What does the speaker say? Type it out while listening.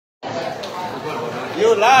You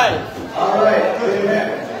lie. All right. Amen.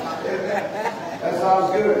 That sounds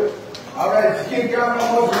good. All right. Let's keep going.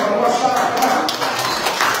 One more shot. Come on.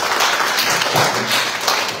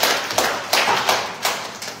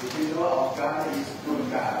 Did you know our God is good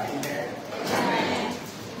God? Amen.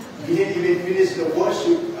 We didn't even finish the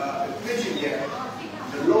worship, the preaching yet.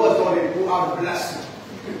 The Lord already put out the blessing.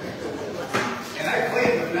 And I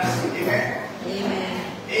claim the blessing. Amen. Amen.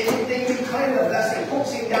 Anything we claim the blessing, ทุก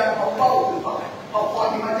สิ่งอย่างของเราคือเอาพร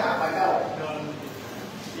ที่มาจากพระเจ้า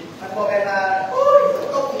มันบอกเวลาโอ้ย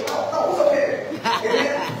ต้องโอเค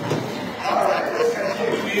Amen. All right, let's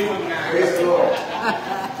continue. Praise the Lord.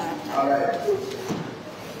 All right.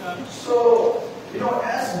 So, you know,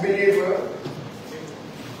 as believer,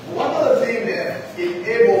 one of the things that is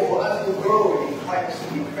able for us to grow in Christ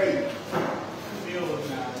in faith,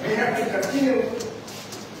 we have to continue.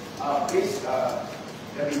 Please,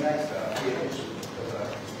 that'd be nice. Pay attention.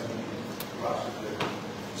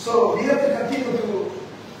 So we have to continue to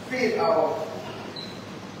feed ourselves,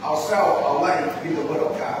 our life with the Word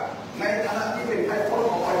of God. ในฐานะที่เป็นพระพร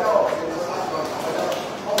ของพระเจ้าเป็นประชากรของพระเจ้า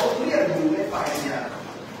เขาเรียนอยู่ในฝ่ายเนี่ย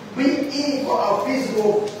We eat for our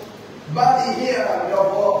physical body here,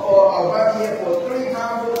 for our body here for 3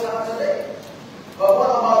 times, 4 times a day. But what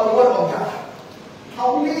about the Word of God? เขา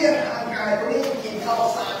เรียกร่างกายตัวนี้กินข้าว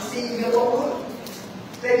3-4 มื้อต่อมื้อ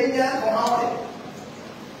แต่วิญญาณของเราเนี่ย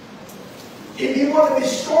If you want to be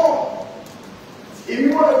strong, if you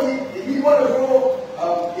want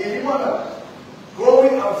to grow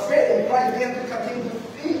in our faith in Christ, we have to continue to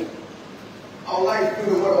feed our life through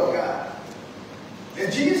the Word of God. And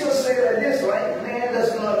Jesus said like this, right? Man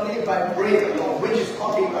does not live by bread alone, which is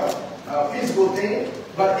talking about physical thing,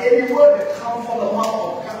 but every word that comes from the mouth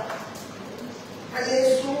of God. พระเย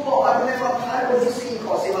ซูบอกว่าในวันท้ายบทที่4ข้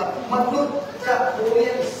อ10ว่ามนุษย์จะเลี้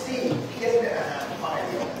ยงสิ่งเพียงแต่อาหารฝ่ายเ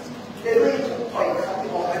ดียวแต่ด้วยทุกถ้อยค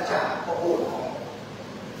ำของพระเจ้าพระโอษฐ์ของ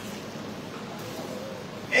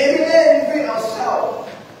Every day we feed ourselves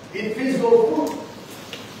in physical food,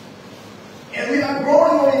 and we are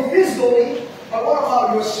growing only physically, but what about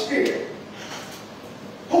your spirit?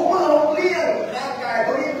 พวกเราเลี้ยงร่างกาย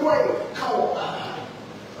ตัวนี้ด้วยข้าวอาหาร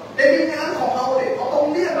แต่วิญญาณของเราเนี่ยเราต้อง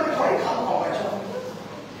เลี้ยงด้วยถ้อยคำของพระเจ้า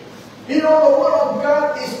You know, the Word of God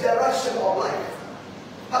is direction of life.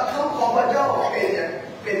 พระคำของพระเจ้า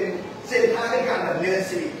เป็นเส้นทางในการดำเนิน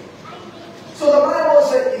ชีวิต So the Bible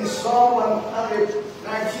said in Psalm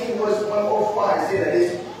 119 verse 105 say that this,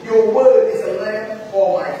 your word is a lamp for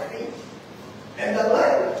my feet and the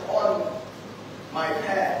light on my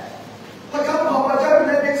path. พระคำของพระเจ้าใ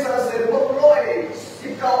นเอกสารเสด็จบท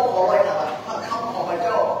119 ขอร้อยครับพระคำของพระเ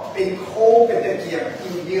จ้าเป็นโค้งเป็นตะเกียบ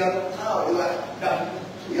ที่เยื้องเท้าหรือว่าดับ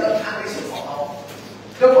เยื้องทางในสิ่งของเรา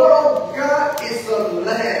The word of God is a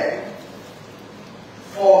lamp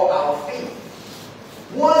for our feet.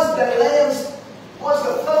 What's the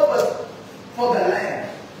purpose for the lamp?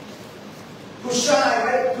 To shine,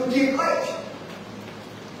 right? To give light.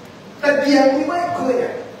 แต่เพียงที่ไม่เ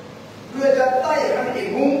พื่อจะใต้ให้มันเห็น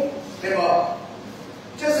มุ้งเห็นบอก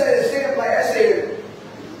Just as like I said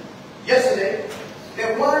yesterday, that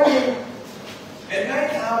why we at night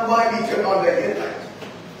time why we turn on the headlight,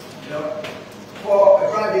 you know, for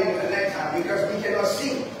driving at night time because we cannot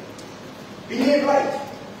see. We need light.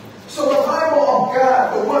 So the Bible of God,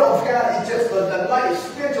 the Word of God is just the light,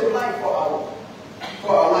 spiritual light for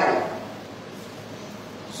our life.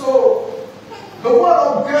 So the Word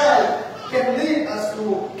of God can lead us to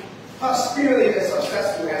prosperity and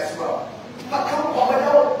successful as well. พระคำของพระเ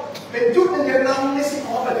จ้าเป็นจุดหนึ่งที่นำในสิ่งข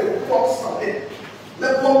องไปถึงความสำเร็จและ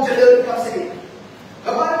ความเจริญกับชีวิต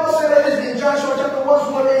The Bible said that in Joshua chapter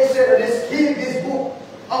 1 verse 8 said that this keep this book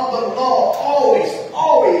of the law always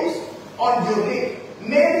on your lips.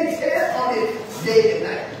 Meditate on it day and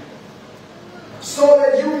night, so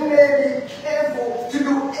that you may be careful to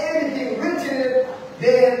do anything written in it,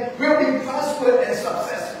 then will be prosperous and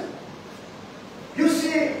successful. You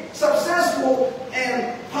see, successful and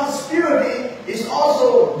prosperity is also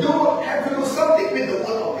have to do something with the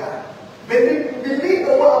Word of God. When we believe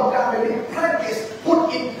the Word of God, when we put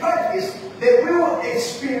in practice, they will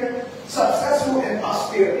experience successful and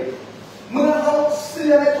prosperity. เมื่อเราเชื่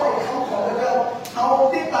อในถ้อยคำของพระเจ้าเขา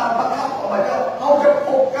ติดตามพระคำของพระเจ้าเขาจะพ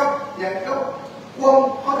บกับอย่างกับ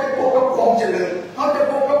เขาจะพบกับความเจริญเขาจะ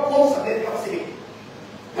พบกับความสำเร็จกับชีวิต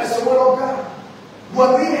That's the Word of God. What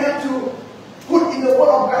we have to put in the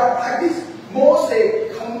Word of God practice, Moses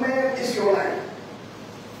command is your life.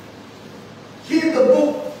 Keep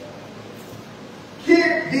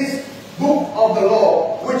this book of the law,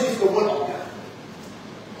 which is the Word of God.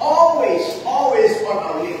 Always on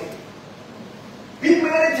our lips. We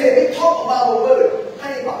meditate, we talk about the Word. ให้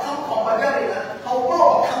พระคำของพระเจ้าเนี่ยนะ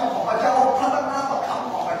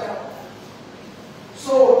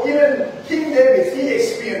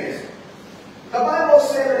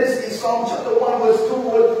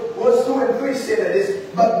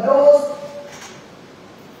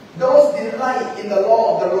delight in the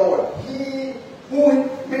law of the Lord. He who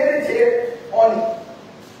meditates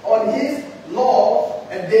on his law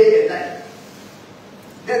and day and night.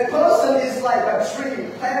 That person is like a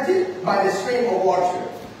tree planted by the stream of water,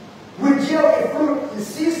 which yield a fruit in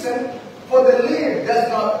season, for the leaf does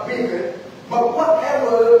not wither, but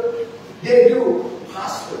whatever they do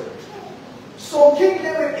prosper. So King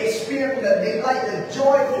David experienced the delight and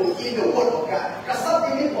joyful in the word of God. กษัตริ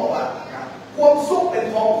ย์นี้บอกว่าความสุขเป็น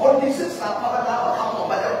ของคนที่ศึกษาพระคัมภีร์ของ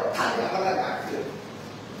พระเจ้าท่านอย่างพระราชาคือ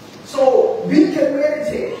So we can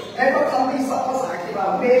meditate ในพระคัมภีร์ภาษาอังกฤษว่า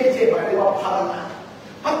meditate หมายถึงว่าภาวนา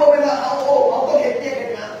ถ้าเวลาเอาก็เห็นเอง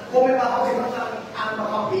นะผมไม่มาเอาถึงมาอ่านพระ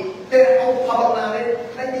คัมภีร์แต่เอาภาวนา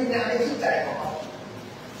ในวิญญาณในจิตใจของเรา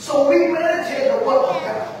So we meditate the word of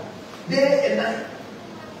God day and night.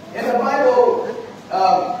 In the Bible,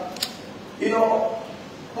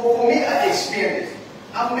 for me, I experience.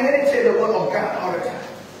 I meditate the word of God all the time.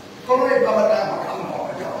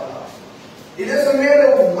 It doesn't matter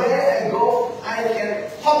where I go, I can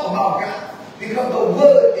talk about God because the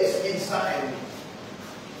word is inside me.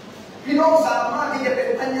 พี่น้องสามารถที่จะเป็น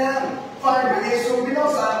พยานฝ่ายพระเยซูพี่น้อง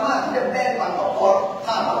สามารถที่จะแบ่งปันต่อคน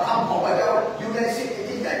ถ้าพระคำของพระเจ้าอยู่ในสิ่ง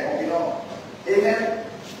ที่ใจของพี่น้อง Amen.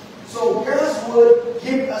 So God's word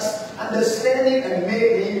give us understanding and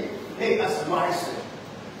make us wiser.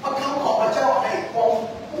 พระคำของพระเจ้าให้ความ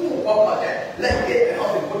รู้ความเข้าใจและเก็บให้เรา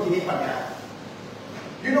เป็นคนที่มีปัญญา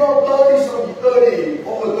You know,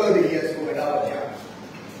 over 30 years ago when I was young,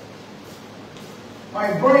 my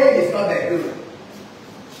brain is not that good.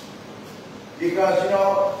 Because,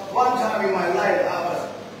 one time in my life,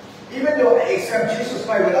 even though I accept Jesus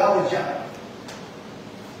Christ when I was young,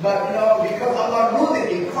 but, because I'm not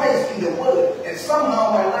rooted in Christ in the Word, and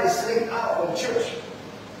somehow my life slipped out from church.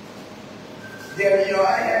 Then,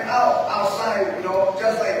 I hang out outside,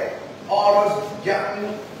 just like all those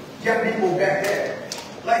young people back there.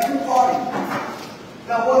 Like you party.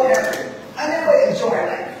 Now what happened? I never enjoy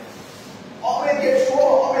life. Always get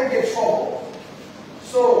trouble.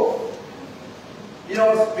 So, when I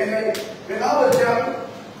was young,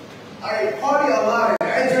 I party a lot,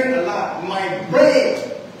 I drink a lot. My brain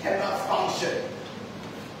cannot function.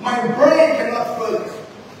 My brain cannot focus.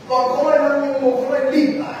 ตอนเขาเลยมันมีเขาเลยรี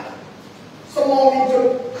บตายสมองมีจน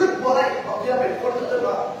ขึ้นบ่ได้เขาจะเป็นคนเรียก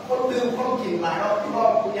ว่าคนดื่มคนกินหลายรอบที่ว่า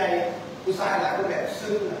ผู้ใหญ่ผู้ชายหลายคนแบบ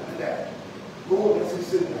ซึ้งนะมันแบบรู้มัน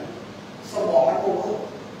ซึ้งนะสมองมันโอ้โห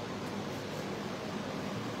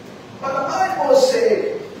But the Bible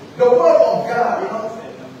says the word of God,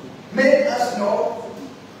 make us know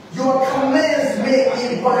your commands make me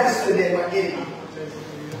wiser than my enemy.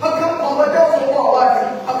 พระคำของพระเจ้าทรงบอกว่า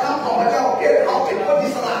พระคำของพระเจ้าเก็บเราเป็นคน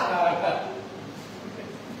ที่ฉลาด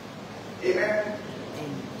เอเมน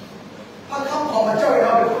พระคำของพระเจ้าเร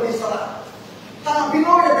าเป็นคนที่ฉลาดถ้าพี่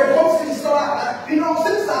น้องอยากเป็นคนที่ฉลาดนะพี่น้อง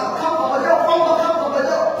ศึกษาพระคำของพระเจ้าฟังพระคำของพระเ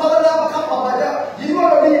จ้าพัฒนาพระคำของพระเจ้า You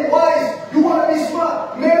want to be wise, you want to be smart,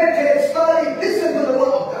 meditate, study, listen to the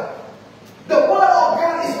word of God. The word of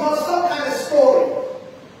God is not some kind of story,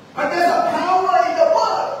 but there's a power in the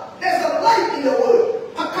word. There's a light in the word.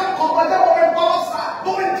 พระคำของพระเจ้าเป็นประวัติศาสตร์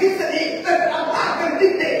เป็นทฤษฎีแต่เป็นอำนาจเป็นฤ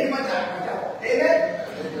ทธิ์เดชที่มาจากพระเจ้า Amen.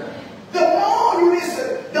 The more you listen,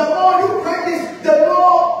 the more you practice, the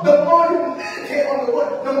more you meditate on the word,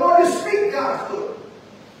 the more you speak God's word,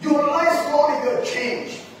 your life slowly will change.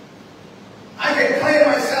 I can claim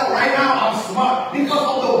myself right now I'm smart because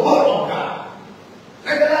of the word of God. ใน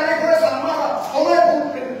เวลานี้เราสามารถเขาเลย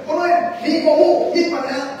มีความรู้มีปัญ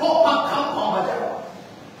ญาเพราะพระคำของพระเจ้า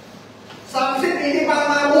30 ปีที่ผ่าน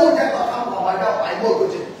มารู้จักพระคำของพระเจ้าไปหมด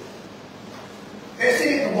จริงแต่สิ่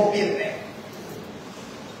งที่ผมเปลี่ยนแปลง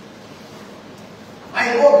ไอ้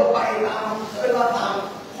โลกก็ไปตามตาม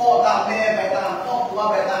พ่อตามแม่ไปตามครอบครัว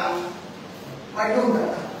ไปตามไม่รู้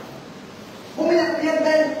ต่างๆผมไม่อยากเปลี่ยนแป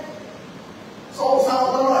ลงโศกเศร้า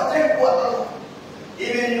ตลอดเจ็บปวดตลอด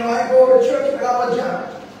Even I go to church when I was young,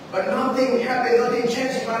 but nothing happened, nothing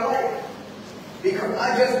changed in my life because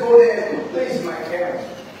I just go there to please my parents,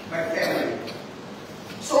 my family.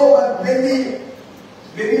 So when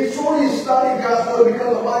we truly study God's word,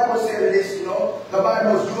 because the Bible says this, the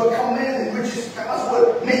Bible is your command, which is God's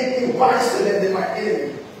word, make me wiser than my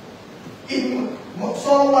enemy. In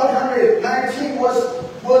Psalm 119 verse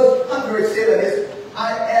 100 says this, I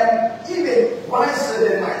am even wiser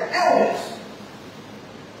than my elders.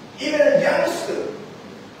 Even a youngster,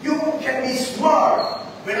 you can be smart.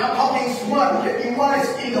 When I'm talking smart, you can be wise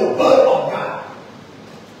in the word of God.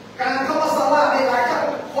 การเข้ามาสละในหลายครั้ง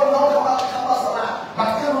คนเราเข้ามาสละบา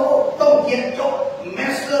งครั้งเราต้องเรียนจบ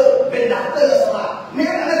master เป็นด็อกเตอร์สละแม้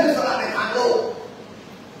นั่นคือสละในทางโลก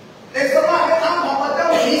แต่สละในทางของพระเจ้า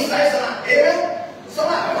มีสายสละเอเมนส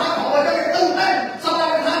ละในทางของพระเจ้าเป็นตึ้ง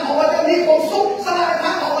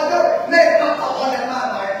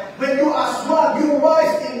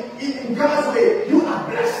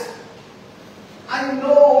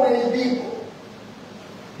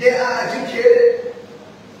They are educated.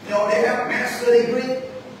 You know, they have master's degree.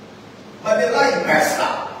 But their life messed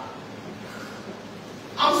up.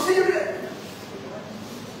 I'm serious.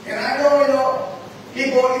 And I know, you know,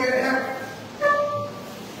 people even have,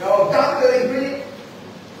 you know, doctor degree.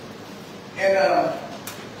 And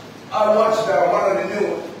I watched one of the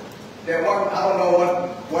news. That one, I don't know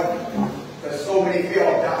what there's so many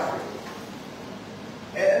failed doctors.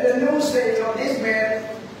 And the news said, you know, this man,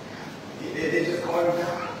 they just call him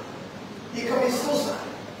down. He committed suicide.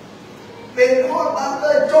 เป็นพ่อตัดเล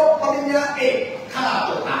ยจบปริญญาเอกฆ่า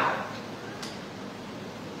ตัวตาย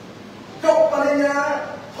จบปริญญา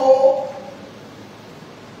โท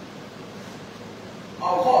เอา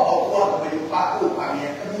พ่อเอาครัวไปอยู่ป้าลูกป้าเมีย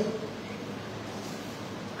ก็มี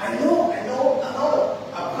I know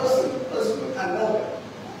a person, I know them.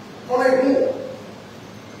 But I know.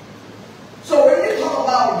 So when you talk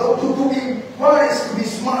about to be wise, to be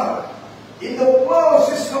smart, in the world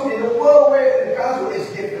system, in the world where the gospel is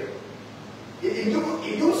different. If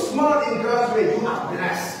you smart in God's way, you are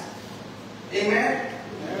blessed. Amen?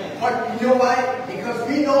 But you know why? Because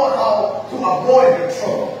we know how to avoid the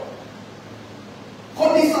trouble. คน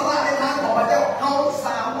ที่สละในทางของพระเจ้าเขาส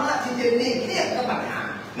ามารถที่จะหลีกเลี่ยงกับปัญหา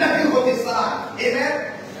นั่นคือคนที่สละ Amen?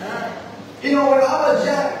 You know, when I was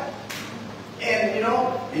young, and you know,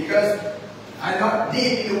 because I'm not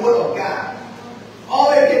deep in the Word of God,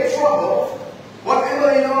 always get trouble. Whatever,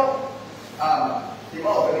 you know,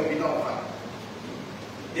 development, we don't find.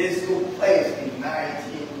 This took place in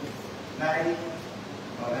 1990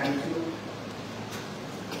 or 92.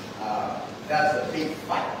 That's a big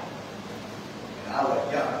fight. And I was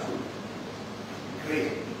young too.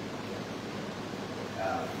 Crazy.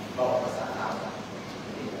 บอกภาษาลาว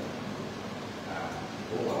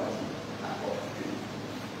ผมว่ามันหาคน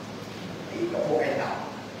ที่กับพวกไอ้ดาว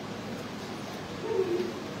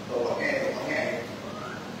ตัวแก่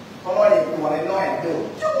เพราะว่าไอ้ตัวน้อยๆดู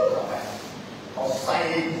จุ๊บเข้าไปเขาใส่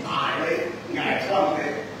ตายเลยหงายคว่ำเล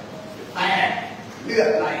ยแต่เลือด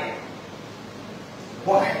ไหล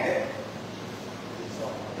บ่อยเลย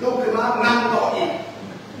ลูกขึ้นมานั่งต่ออีก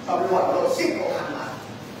ตำรวจรถซิ่งก็ขันมา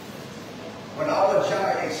When I was young,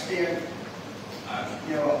 I experienced,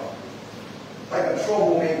 you know, like a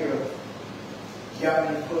troublemaker, young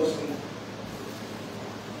person,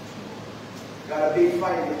 got a big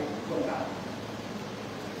fight withคนดัง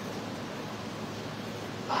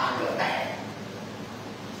ตาเกือบแตก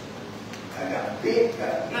I got beat,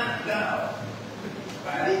 got knocked down,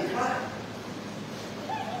 but I didn't cry.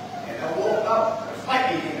 And I woke up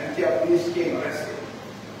fighting until police came arrested.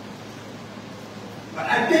 But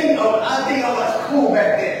I think I was cool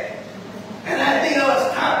back then. And I think I was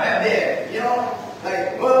tough back then. You know, like,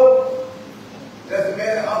 well, doesn't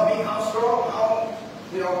matter how big, how strong, how,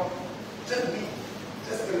 you know, just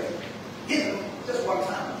gonna hit them just one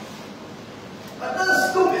time. But that's a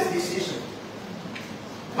stupid decision.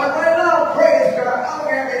 But right now, praise God, I don't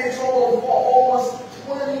have any trouble for almost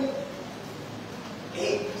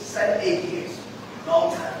 7-8 years. Long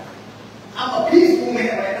time. I'm a peaceful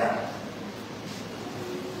man right now.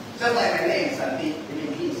 Just like my name, Santi, it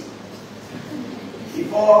means peace.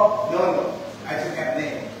 Before, no, I just have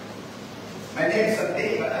name. My name is Santi,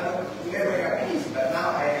 but I don't never have peace. But now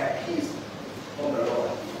I have peace from the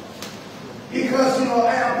Lord. Because, you know,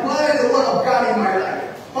 I apply the word of God in my life.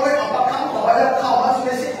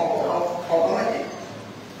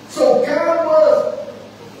 So God's word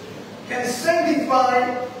can sanctify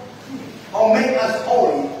or make us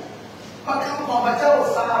holy. พระคำของพระเจ้า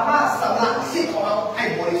สามารถสำลักสิทธิ์ของเราให้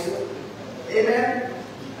บริสุทธิ์ Amen.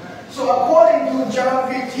 So according to John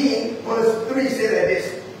 15 verse 3 say like this.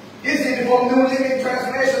 This is from New Living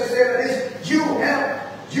Translation say like this.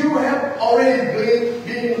 You have already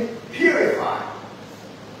been purified.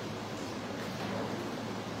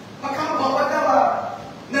 พระคำของพระเจ้า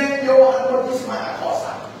ในโยฮันบทที่15ข้อ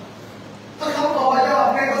 3พระคำของพระเจ้า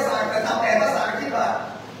ในภาษากระทำแปลภาษาอังกฤษว่า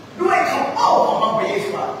ด้วยคำเป้าของพระเยซู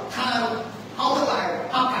ว่าทางเอาทั้งหลาย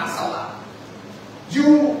ทำการสละ You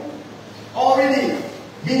already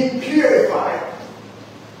been purified.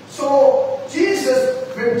 So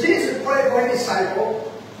when Jesus prayed for his disciples,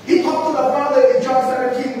 he talked to the Father in John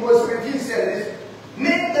 17 verse 17 said this,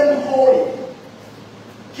 make them holy.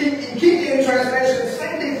 In King James translation,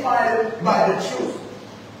 sanctify them by the truth.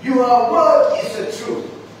 Your word is the truth.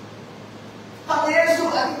 พระเยซู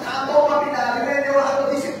อธิษฐานต่อพระบิดาในโยฮันบท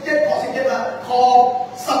ที่17ข้อ 17ว่าขอ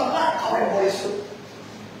สำลักเขาให้บริสุทธิ์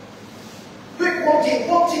ด้วยความจริง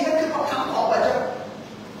นั่นคือพระคำของพระเจ้า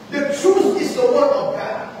The truth is the word of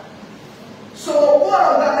God. So the word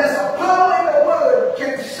of God, there's a power in the word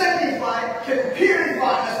can sanctify, can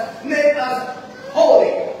purify us, make us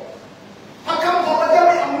holy. พระคำของพระเจ้า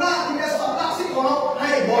มีอำ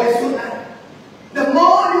ริสุทธิ์นะ The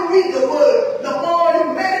more you read the word, the more you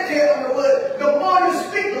meditate on the word, the more you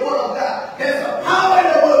speak the word of God. There's a power in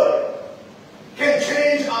the word can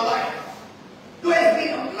change our life. ด้วยมี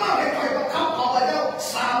อำนาจในฝ่ายประคับของพระเจ้า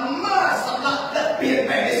สามารถสำลักและเปลี่ยนแป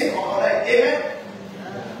ลงในสิ่งของเราได้เองไหม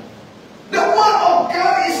The word of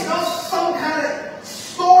God is not some kind of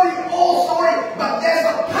story, old story, but there's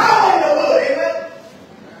a power in the word, amen?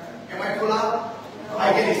 Am I too loud? I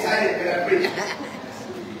get excited when I preach.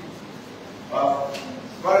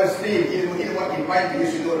 Brother Steve, he didn't want to invite me,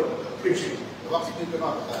 you should go to preaching.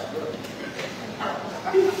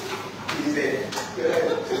 He said,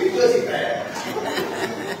 because he's bad.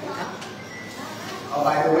 Oh,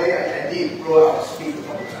 by the way, I did grow up to speak a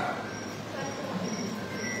couple times.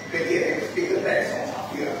 เป็นที่เอกสปีกเกอร์แปลก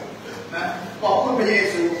2-3 เดือนนะบอกคุณพระเย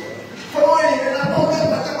ซูเพราะว่าเวลาเราเรื่อง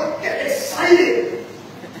พระเจ้า get excited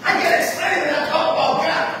I get excited when I talk about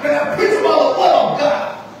God when I preach about the word of God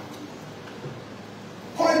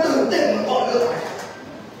คนตื่นเต้นเหมือนบอกเรื่องอะไร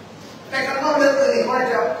แต่การเล่าเรื่องอื่นเขา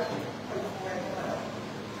จะ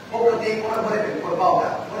ปกติเขาไม่ได้เป็นคนเบาน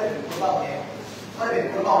ะไม่ได้เป็นคนเบาเนี่ยไม่ได้เป็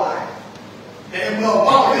นคนเบาหลายแต่เมื่อเบ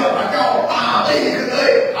าเรื่องพระเจ้าตาตีขึ้นเล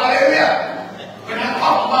ยอะไรเนี่ยWhen I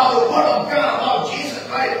talk about the word of God, about Jesus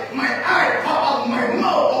Christ, my eye pop up, my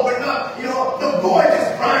mouth open up, you know, the voice just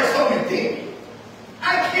cries so within me.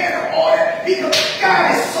 I can't avoid it because God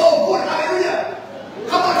is so good. Hallelujah.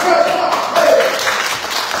 Come on, church, come on.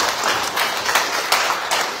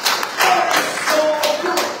 God is so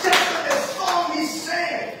good. Just like the song we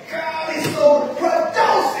sang, God is so good.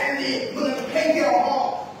 Produce in the can't get our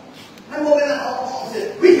home. I'm moving out our homes.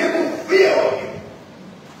 We have to feel it.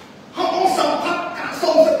 เขาต้องสัมผัสการทร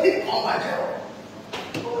งสถิตของพระเจ้า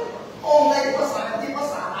องค์ในภาษาที่ภา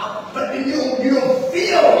ษาอังกฤษ but when you don't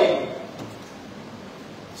feel it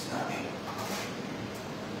it's nothing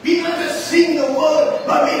we have to sing the word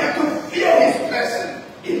but we have to feel His presence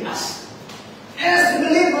in us as a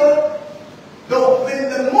believer though when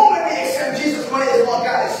the moment we accept Jesus Christ as Lord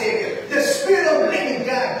God and Savior the Spirit of living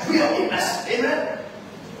God dwells in us amen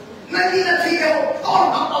ในวินาทีเราต้อน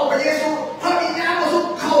รับเอาพระเยซูพระวิญญาณบริสุท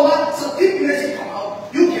ธิ์เข้ามาสถิตอยู่ในชีวิตของเรา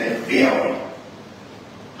You can feel it.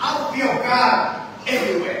 I feel God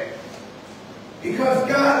everywhere because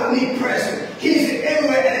God omnipresent. He's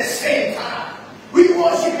everywhere at the same time. We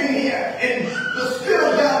worship Him here, and the Spirit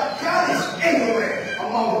of God, God is everywhere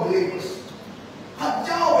among the believers. พระเ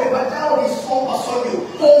จ้าเป็นพระเจ้าที่ทรงประสบอยู่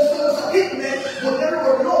ทรงสถิตในบ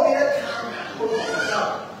นโลกนี้และทางคนของพระเจ้า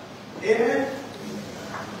Amen.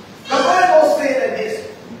 The Bible says that this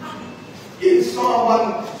in Psalm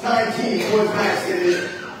 119, verse 9 says,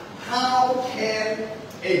 how can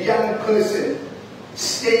a young person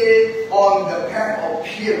stay on the path of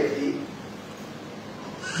purity?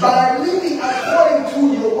 By living according to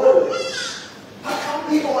your word. พระคำ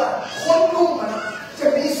นี้บอกว่าคนรุ่งมันจะ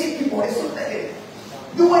มีสิทธิบริสุทธิ์ได้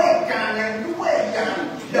ด้วยการ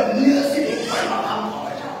ดำเนินสิ่งที่พระคำของพ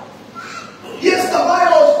ระเจ้า Yes, the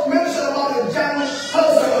Bible mentions about the young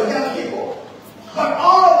person or young people, but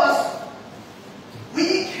all of us, we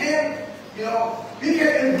can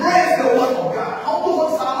embrace the word of God. เขาทุกค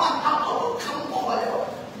นสามารถทำเอาคำของพระเจ้า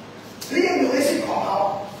เรียนอยู่ในสิ่งของเขา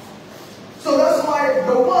So that's why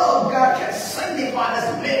the word of God can sanctify us,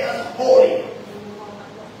 make us holy.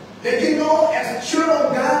 Did you know, as a children of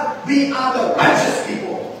God, we are the righteous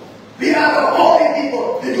people. We are the holy people.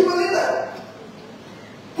 Did you believe that?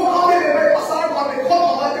 พวกเขาไม่ได้เป็นภาษาความเป็นคนข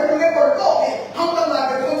องพระเจ้าอยู่ในบนโลกนี้ทำตำราเ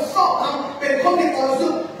ป็นคนชอบทำเป็นคนที่บริสุ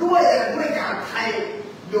ทธิ์ด้วยการไถ่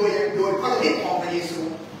โดยพระฤทธิ์ของพระเยซู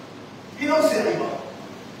พี่น้องเสียหรือเปล่า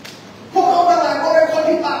พวกเขาตำราก็เป็นคน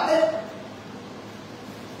ที่บาปเนี่ย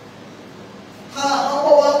ถ้าเขาบ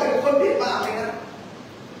อกว่าเป็นคนที่บาปเลยนะ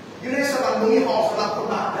อยู่ในสวรรค์ตรงนี้ห้องสำหรับคน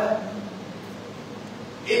บาปนะ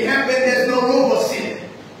In heaven there's no room for sin.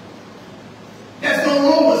 There's no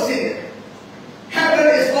room for sin. Heaven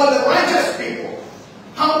is for the righteous people.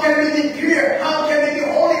 How can we be pure? How can we be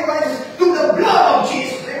holy and righteous? Through the blood of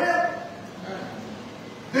Jesus. Amen?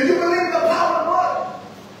 Do you believe the power of God?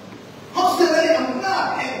 เขาเชื่อในอำนาจ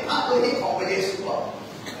แห่งพระฤทธิ์ของพระเยซู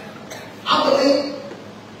I believe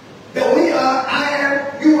that we are, I am,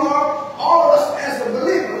 you are, all of us as a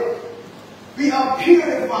believer, we are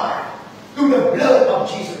purified through the blood of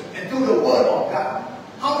Jesus and through the word of God.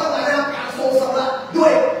 เขาต้องได้รับการทรงสำระด้ว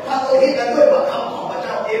ยพระฤทธิ์และด้วยพระคำของพระเ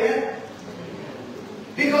จ้า Amen?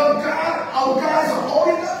 Because God, our God is a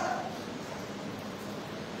holy God.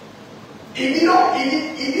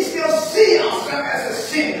 If we still see ourselves as a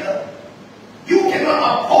sinner, you cannot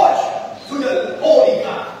approach to the holy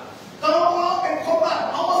God. ถ้าเราเป็นคนบาป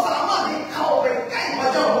เราสามารถที่เข้าไปใกล้พระ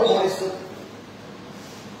เจ้าผู้บริสุทธิ์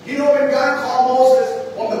You know when God called Moses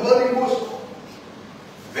from the burning bush.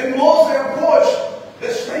 When Moses approached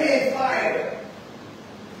the strange fire,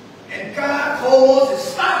 and God told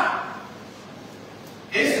Moses, stop.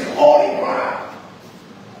 This is holy ground.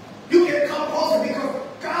 You can come closer because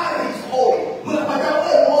God is holy. เมื่อพระเจ้าเ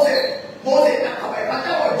อิ้นโมเสสนักเข้าไปพระเ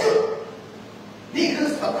จ้าก็หยุดนี่คือ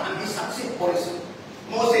สถานที่ศักดิ์สิทธิ์บริสุทธิ์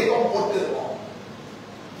โมเสสต้องปลดเกิดออก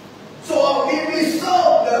So we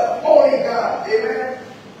serve the holy God. Amen.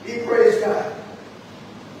 We praise God.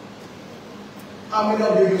 How many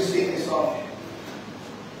of you sing this song?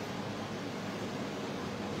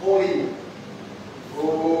 Holy,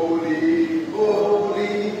 holy,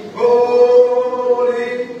 holy,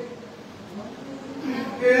 holy.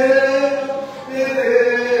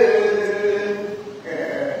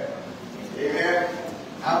 Amen.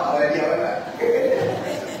 How about that?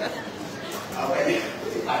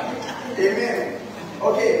 Amen.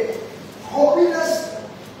 Okay. Holiness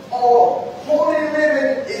or holy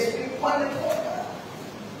living is important.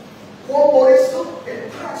 ความบริสุทธิ์เป็น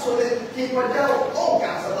พระส่วนที่พระเจ้าต้องก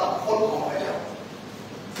ารสำหรับคนของพระเจ้า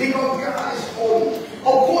Because God is holy.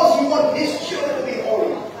 Of course, you want His children to be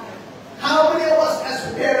holy. How many of us as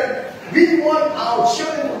parents, we want our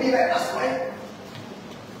children to be like us, right?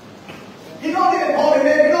 You don't even call them,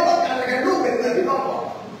 you don't want to get look at them, you don't want.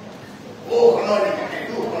 Oh, no, they can't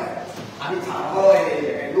do it. I'm tired,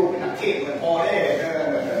 they can't look at the kid, but all that.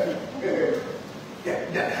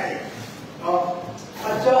 Yeah. พ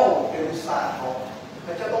ระเจ้าเป็นผู้สร้างเขาพ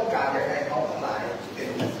ระเจ้าต้องการอยากให้เขาทั้งหลายเป็น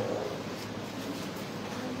ผู้สร้าง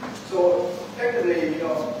So technically,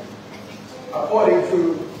 according to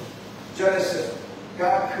Genesis,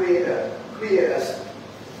 God created us,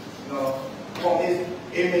 from His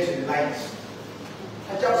image and likeness. พ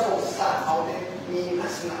ระเจ้าทรงสร้างเขาเนี่ยมีลั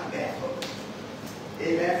กษณะแบบเขา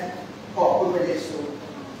Amen. ขอบคุณพระเยซู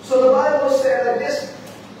So the Bible said like this.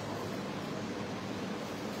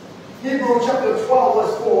 Hebrews chapter 12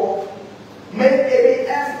 verse 4, make every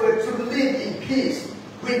effort to live in peace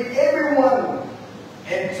with everyone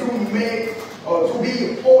and to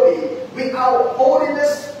be holy. Without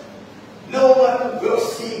holiness, no one will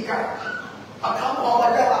see God. พระคำของพร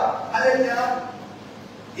ะเจ้าอะไรนะ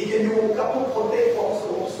ที่จะอยู่กับทุกคนได้ความส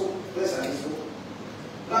งบสุขและสันติสุข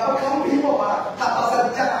และพระคำพิมพ์บอกว่าถ้าปราศ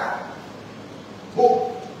จากบุก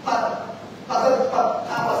ถ้าป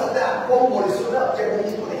ราศจากความบริสุทธิ์แล้วจะไม่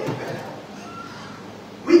มีคนเห็น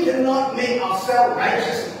We cannot make ourselves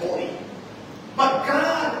righteous and holy. But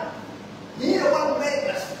God, He the one who made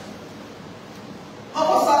us. เร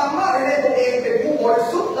าสามารถให้ตัวเองเป็นผู้บริ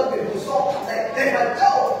สุทธิ์และเป็นผู้ชอบธรรมได้แต่พระเจ้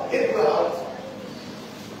าเห็นเรา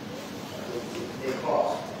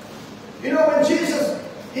Because when Jesus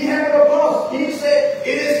He had the cross, He said,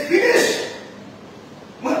 "It is finished."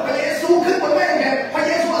 เมื่อพระเยซูขึ้นบนแม่แผ่นพระเ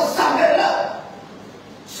ยซูสำเร็จแล้ว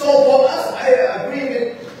So for us, I agree with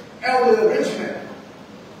Elder Richmond.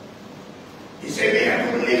 He said we have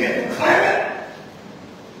to believe it and claim it.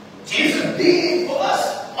 Jesus did it for us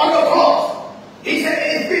on the cross. He said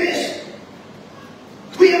it is finished.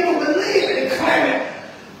 We have to believe it and claim it.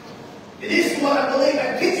 It is what I believe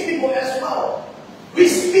and teach people as well. We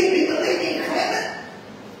speak, we believe, we claim it.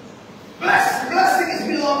 Blessings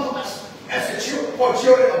belong to us as a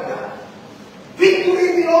children of God.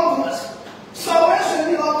 Victory belongs to us.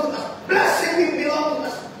 Salvation belongs to us. Blessing belongs to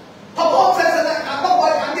us. พระองค์ศาสนาต้องไว้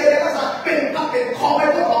ครั้งเดียวในภาษาเป็นของเป็นของพ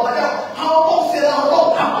ระเจ้าเราต้องเสียเราต้อง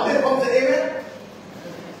ทำเป็นของตัวเองนะ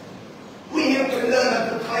We have to learn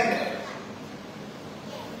to claim it.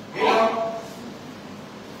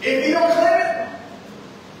 If we don't claim it,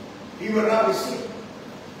 we will not receive.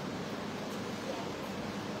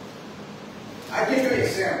 I give you an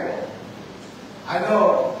example. I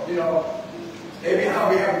know, every time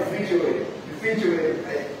we have refrigerator,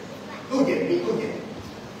 right? Look at me.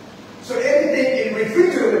 So everything in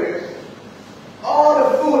refrigerator, all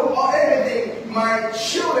the food, everything, my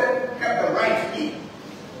children have the right to eat.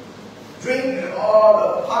 Drink and all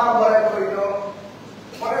the palm, whatever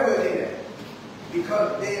they do.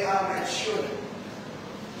 Because they are my children.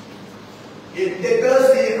 If they're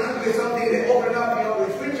thirsty and hungry something, they open up your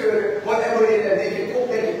refrigerator, whatever it is, they can cook,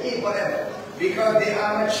 they can eat, whatever. Because they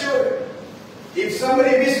are my children. If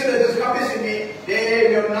somebody visitors come visit me,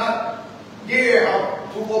 they will not dare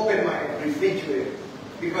to open my refrigerator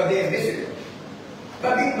because they are visitors.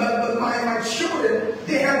 But my children,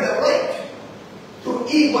 they have the right to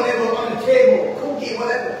eat whatever on the table, cookie,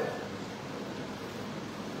 whatever.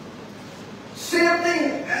 Same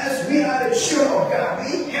thing as we are the children of God,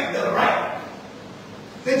 we have the right.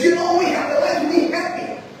 Did you know we have the right to be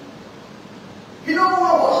happy? You know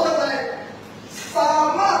what? สา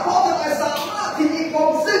มารถที่มีควา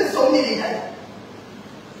มสิ้นสุดนี้ไง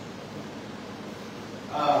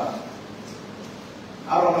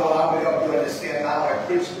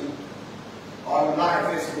preach on live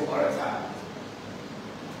Facebook all the time.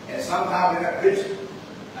 And sometimes when I preach,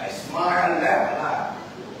 I smile and laugh a lot.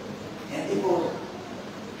 And people,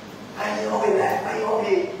 I always laugh, I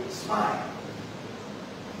always smile.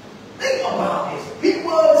 Think about this. We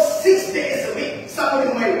work 6 days a week. Some of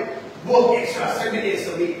you may work extra 7 days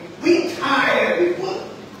a week. We tired with work.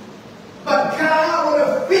 But God want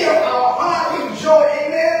to fill our heart with joy,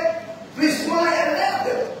 amen? We smile and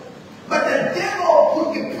laughter. But the devil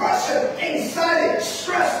put depression, anxiety,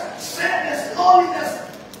 stress, sadness, loneliness.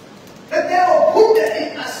 The devil put that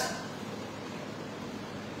in us.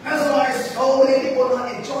 That's why so many people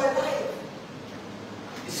don't enjoy life.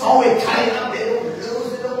 It's always tied up. They don't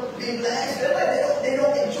lose, they don't relax. They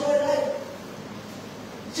don't enjoy life.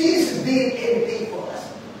 Jesus did everything for us.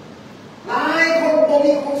 หลายคนบ่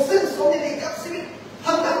มีความซึ้งสมในกับชีวิต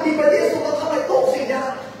ทั้งที่พระเยซูก็ทำให้ทุกสิ่งอย่าง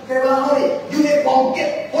แต่ว่าเขาเนี่ยอยู่ในความเก็บ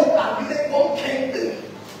กดดันอยู่ในความแข็งตึง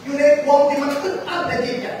อยู่ในความที่มันตึงอั้นใน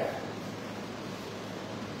จิตใจ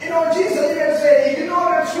You know, Jesus even said, if you know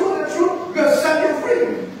the truth will set you free.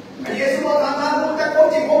 พระเยซูบอกทางรู้จักความ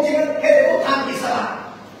จริงนั้นให้ได้พบทางอิสระ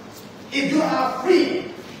If you are free,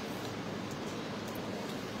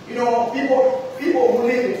 you know, people who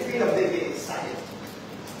live in freedom, they get excited.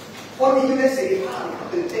 คนที่อยู่ในเสรีภาพเขา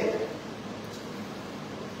ตื่นเต้น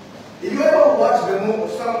If you ever watch the movie,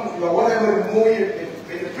 whatever movie,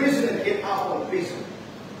 when the prisoner get out of prison,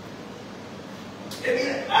 they be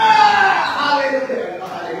like, hallelujah,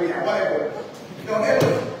 hallelujah, whatever. You know,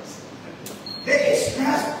 they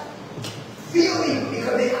express feeling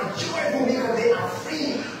because they are joyful, because they are free.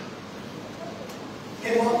 เห็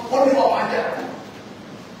นไหมคนที่ออกมาจาก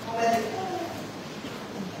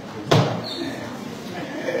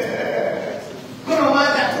ก็ออกมา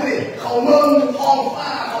จากทุเรศเขาเมืองท้องฟ้า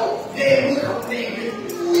เขาเดมือเขาเดมือ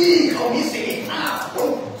เขามีเสรีภาพ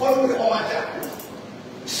คนที่ออกมาจาก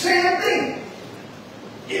Same thing.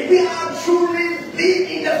 If we are truly live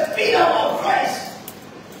in the freedom of Christ,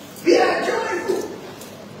 we are joyful.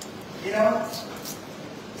 You know,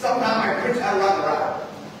 sometimes I preach, I run around.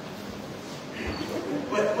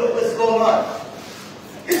 What's going on?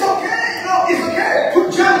 It's okay, you know, it's okay to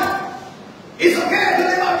jump. It's okay to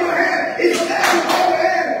lift up your hand. It's okay to hold your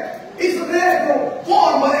hand. It's okay to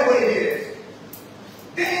fall, whatever it is.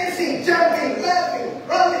 Dancing, jumping, laughing,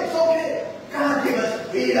 running, it's okay. God give us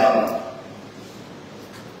freedom.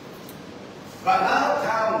 But a lot of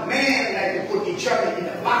times, men like to put each other in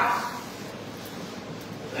a box.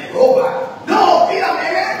 Like robot. No, freedom,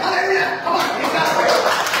 amen, hallelujah. Come on, it's not right.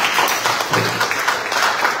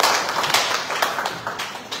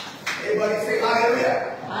 Everybody say hallelujah.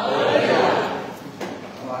 Hallelujah.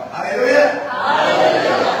 Come on, hallelujah.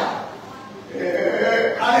 Hallelujah.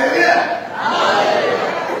 Hallelujah. Hallelujah.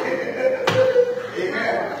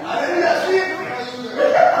 Amen. Hallelujah.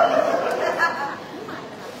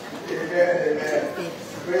 Amen.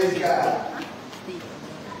 Praise God.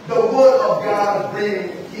 The word of God brings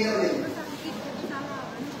healing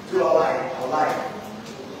to our life.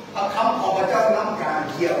 พระคำของพระเจ้านำการ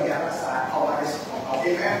เยียวยารักษาเข้ามาในชีวิตของเรา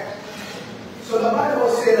Amen. So the Bible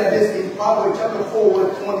says that this in Proverbs chapter 4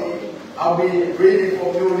 verse 20. I'll be reading from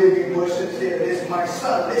New Living Version. Here this, my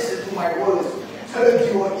son, listen to my words. Turn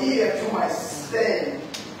your ear to my saying.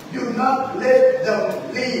 Do not let them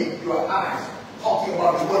leave your eyes. Talking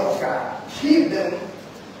about the word of God. Keep them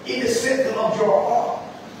in the center of your heart.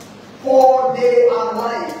 For they are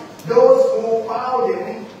life. Those who found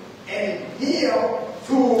them and heal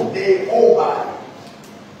to their whole body.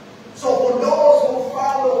 So for those who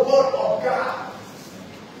follow the word of God,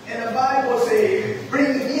 and the Bible says,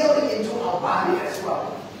 bring healing into our body as well.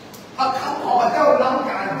 พระคำของพระเจ้านำ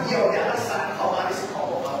การเยียวยารักษาเข้ามาในชีวิตของ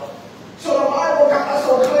เรา So the Bible comes us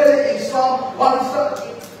so clearly in Psalm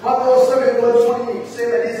 107 verse 20 says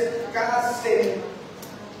that this God sent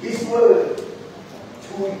His word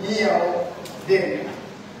to heal them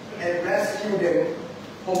and rescue them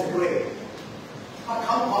from the grave. พระค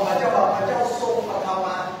ำของพระเจ้าบอกพระเจ้าทรงประทานม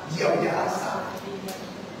าเยียวยารักษา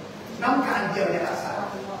น้ำการเยียวยารักษา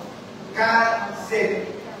การเซ็น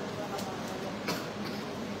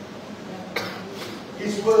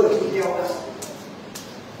His word to heal us.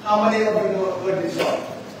 How many of you know heard this song?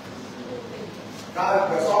 God,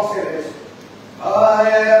 the song says, I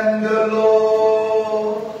am the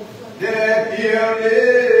Lord that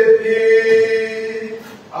healeth thee.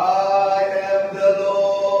 I am the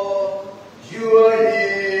Lord, your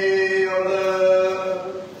healer.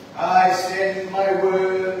 I send my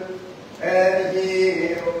word and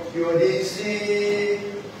heal your disease.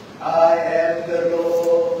 I am the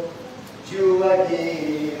Lord, your healer.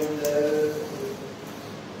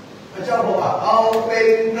 พระเจ้าบอกว่าเอาเป็น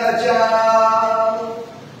พระเจ้า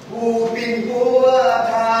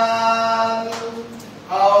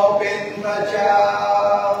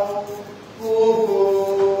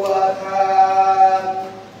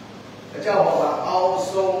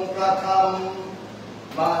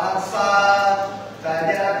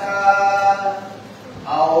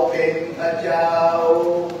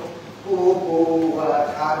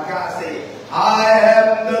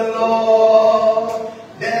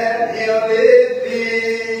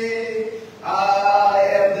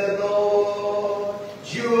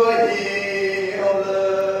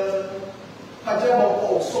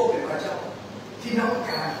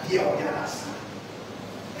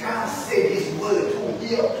God said His word to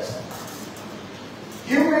heal us.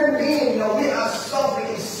 Human beings, we are suffering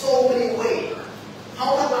in so many ways. เขา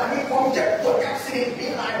ทำงานมีความเจ็บปวดกับสิ่งมี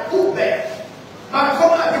หลายรูปแบบบางค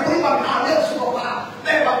นอาจจะมีปัญหาเรื่องสุขภาพแ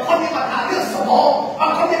ต่บางคนมีปัญหาเรื่องสมองบา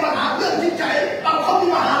งคนมีปัญหาเรื่องจิตใจบางคนมี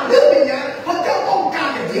ปัญหาเรื่องวิญญาณพระเจ้าต้องการ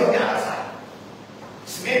จะเยียวยาเรา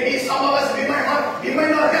Maybe some of us we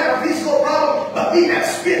might not have a physical problem, but we have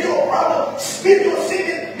spiritual problem, spiritual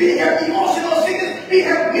sickness, we have emotional sickness, we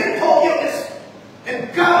have mental illness, and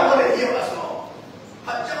God wants to heal us all. พ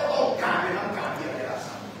ระเจ้าต้องการในทางการเยียวยาเร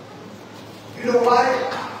า You know why?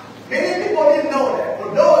 Many people didn't know that. For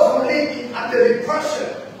those who live under depression,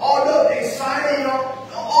 all those anxiety,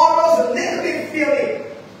 all those negative feelings,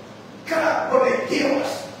 God wants to heal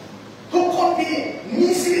us. ทุกคนที่มี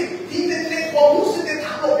ชีวิตที่ในความรู้สึกในท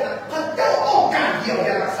างโลกนั้นพระเจ้าต้องการเยียวย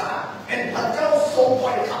ารักษาและพระเจ้าทรงปล่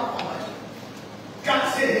อยคำของมัน God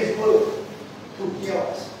said His word to heal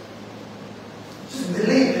us. Just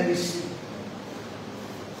believe and receive.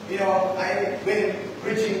 I've been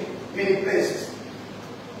preaching many places.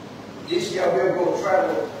 This year we'll go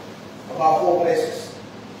travel about 4 places.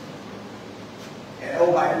 And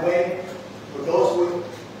oh, by the way, for those who are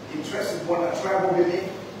interested want to travel with me,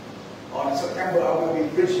 on September I will be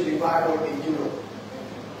preaching revival in Europe,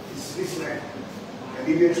 in Switzerland. And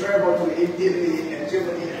we will travel to Italy and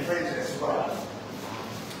Germany and France as well.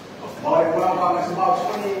 More than 1,000, about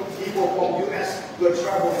 20 people from US will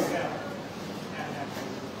travel with them.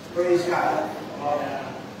 Praise God.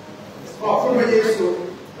 ขอบคุณพระเยซู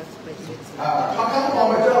พระคำของ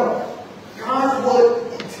พระเจ้า God's word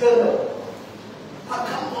eternal พระ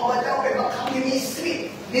คำของพระเจ้าเป็นพระคำที่มีชีวิต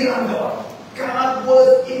นิรันดร God's word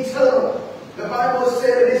eternal. The Bible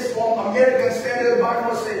says this from American Standard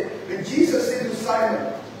Bible says when Jesus said to Simon,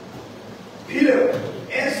 Peter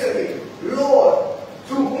answered him, Lord,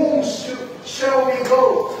 to whom shall we go?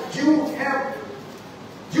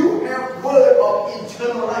 You have word of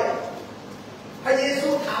eternal life. พระเยซู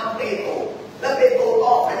ถามเปโตรและเปโตรต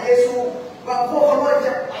อบพระเยซูว่าพวกเขาจ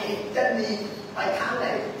ะหนีไปทางไหน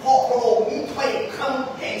เพราะพระองค์มีถ้อยค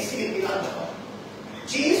ำแห่งชีวิตนิรันดร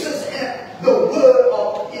Jesus had the word of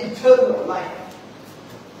eternal life.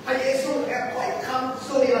 พระเยซูแอบถ้อยคำ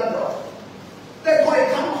สุนิรันดรแต่ถ้อย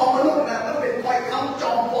คำของมนุษย์นั้นเป็นถ้อยคำจ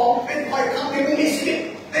อมปลอมเป็นถ้อยคำที่ไม่มีชีวิต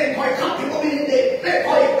เป็นถ้อยคำที่ไม่มีเด็กแต่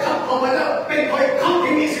ถ้อยคำของพระเจ้าเป็นถ้อยคำ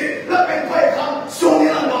ที่มีชีวิตและเป็นถ้อยคำสุนิ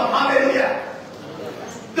รันดรฮาเลลูยา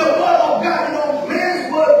The word of God,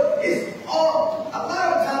 man's word is all. A lot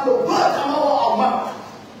of times the word come out of our mouth.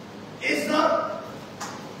 It's not.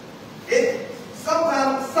 It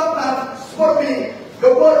sometimes supposed to be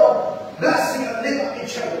the word of blessing and lift up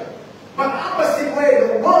each other. But opposite way,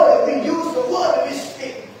 the word that we use, the word that we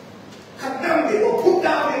speak, condemn people, put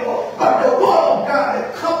down people. But the word of God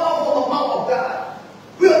that come out from the mouth of God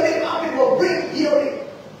will lift up people, bring healing,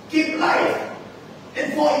 give life,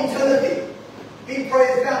 and for eternity. We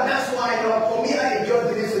praise God. That's why, for me, I enjoy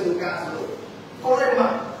to listen to God's word. เพราะได้มา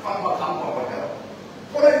ฟังพระคำของพระเจ้า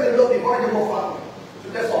เพราะได้เรียนรู้เพราะได้มาฟัง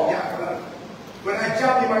จะสองอย่างเท่านั้น When I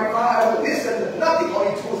jump in my car, I will listen to nothing,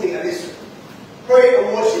 only 2 things I listen. Pray or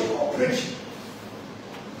worship or preach.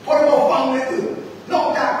 เพราะได้มาฟังในอื่นนอก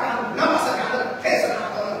จากการนมัสการและเทศนา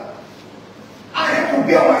เท่านั้น I have to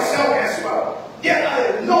build myself as well. Yet I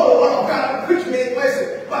know the word of God and preach many places,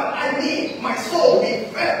 but I need my soul to be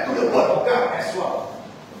fed to the word of God as well.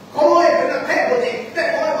 เขาเลยเป็นนักเทศตัวจริงแต่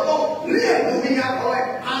เขาเลยต้องเลี้ยงดูวิญญาณเขาเลย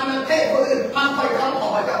พานักเทศคนอื่นพาไปคำขอ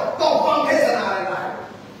งพระเจ้าต้องฟังเทศนาอะไร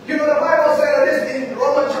You know the Bible says this in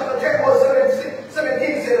Romans chapter 10 verse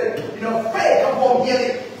 17 says faith comes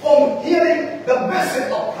from hearing the message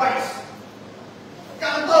of Christ. ก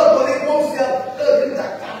ารเติบโตในความเชื่อเกิดขึ้นจา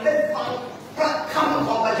กการได้ฟังพระคำข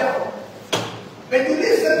องพระเจ้า When you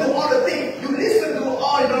listen to all the things, you listen to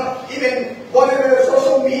all, even whatever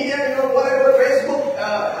social media, whatever Facebook,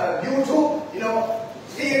 YouTube,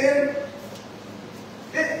 CNN,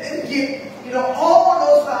 and give, all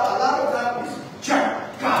those stuff, a lot of time is junk,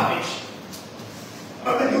 garbage.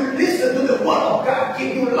 But when you listen to the word of God,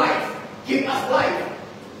 give you life, give us life,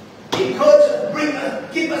 encourage us, bring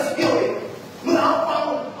us, give us healing. เมื่อเอาฟัง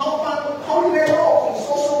เขาในโลกของโซ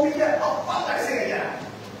เชียลมีเดียเอาฟังอะไรสิ่งอย่าง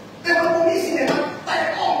แต่มันก็มีสิ่งนั้นแต่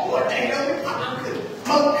ออกหัวใจแล้วไม่ผ่านคือ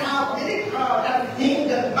มันข่าวไม่ได้ข่าวกันยิง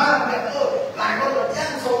กันบ้างกันหลายคนบอกย่า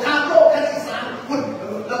งสงครามโลกครั้งที่3คุณ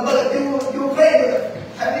ระเบิดยูเครน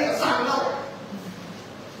แค่นี้ก็สั่งเรา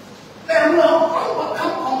แต่เมื่อเอาฟังค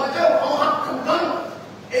ำของพระเจ้าเอาหักคำนั้น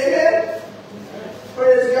เอเมน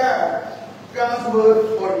Praise God God's word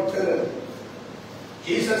for eternity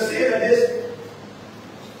Jesus said that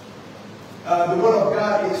the word of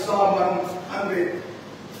God in Psalm 100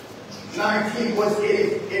 19 verse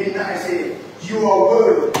 89 says, your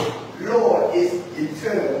word, Lord, is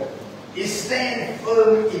eternal. It stands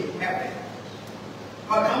firm in heaven.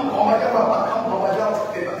 พระคำของพระเจ้าว่าพระคำของพระเจ้า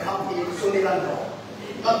เป็นพระคำที่ทรงนิรันดร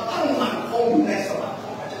และตั้งมั่นคงอยู่ในสวรรค์ข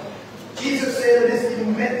องพระเจ้า Jesus said this in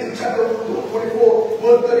Matthew chapter 24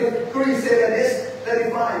 verse 33 said this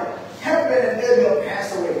 35 heaven and earth will pass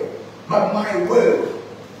away but my word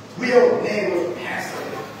will never pass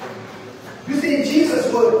away. You see Jesus'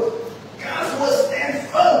 word, God's word stands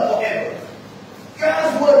firm forever.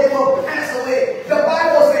 God's word never pass away. The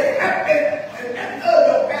Bible says heaven and earth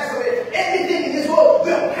will pass away. Anything in this world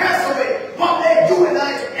will pass away. One day you and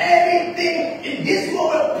I, everything in this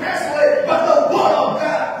world will pass away. But the word of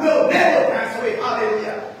God will never pass away.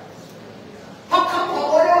 Hallelujah. พระคำของ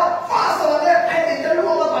พระเจ้าฟ้าสวรรค์และแผ่นดินจะล่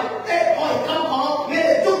วงละไปแต่ถ้อยคำของเราแม้แ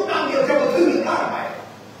ต่จุดตั้งเดียวจะมาถึงหรือได้ไหม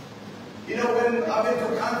You know when I've been to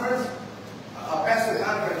conference, a pastor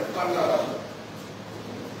conference,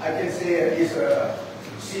 I can say he's a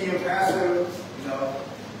senior pastor, you know,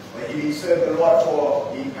 but he served the Lord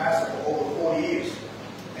for, he pastor for over 40 years.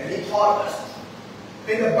 And he taught us.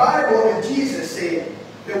 In the Bible, when Jesus said,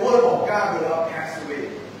 the word of God will not pass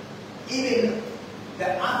away. Even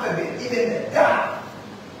the alphabet, even the dot,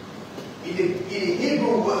 in the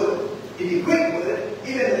Hebrew word, in the Greek word,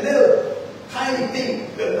 even the little tiny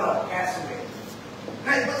thing will not pass away. ใ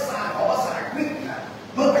นภาษาของภาษากรีกนะ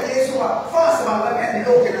เมื่อพระเยซูว่าฟ้าสวรรค์และแผ่นดินโล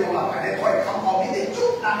กจะลงมาภายในถ้อยคำของไม่ได้จุ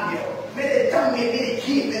ดตั้งเดียวไม่ได้จำไม่ได้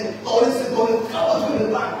ขีดเป็นตัวหนังสือตัวหนึ่งเขาถึงหรือ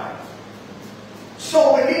บ้านไป So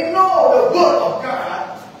when we know the word of God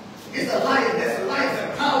is the life, there's a life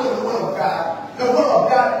and power in the word of God. The word of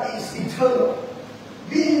God is eternal.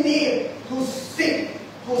 We need to stick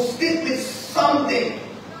with something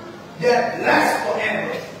that lasts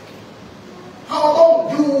forever. เราต้อง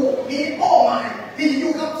อยู่มีเป้าหมายที่อ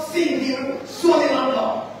ยู่กับสิ่งที่มันส่วนในเรา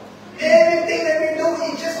Everything that we do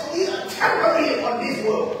is just only a temporary on this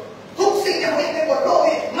world. ทุกสิ่งอย่างนี้ในบนโลก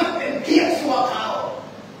นี้มันเป็นเพียงชั่วคราว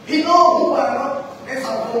พี่น้องทุกวันนะใน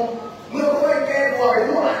สังคมเมื่อคนแก่ตัวไป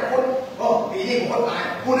รู้หลายคนก็ปีนี้คนตาย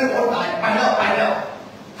ผู้นั้นคนตายไปแล้ว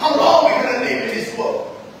How long are we going to live in this world?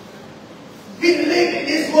 We live in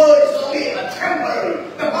this world is only a temporary.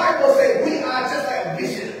 The Bible says we are just like a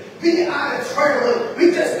vision. We are a traveler. We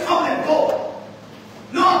just come and go.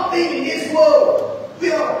 Nothing in this world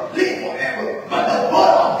will live forever. But the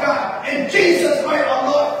word of God and Jesus Christ our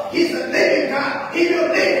Lord, He's the living God. He will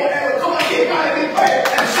live forever. Come on, give God a big praise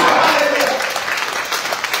and shout hallelujah.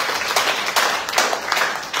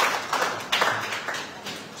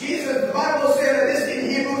 Jesus, the Bible said that this in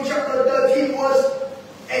Hebrews chapter 13 verse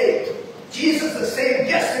 8. Jesus the same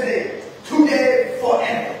yesterday, today,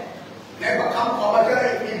 forever. และพระคำของพระเจ้าใน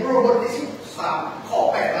ฮีบรูบทที่13ข้อ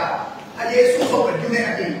8ว่าพระเยซูทรงเป็นอยู่ใน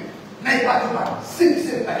อดีตในปัจจุบันซึ่ง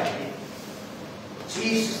ไป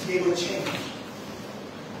Jesus never changed.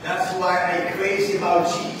 That's why I crazy about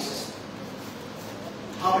Jesus.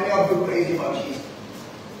 How many of you crazy about Jesus?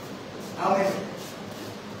 How many?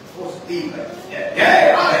 Oh, Stephen.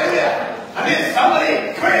 Yeah, hallelujah. I mean, somebody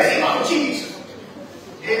crazy about Jesus.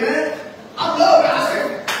 Amen. I love asking.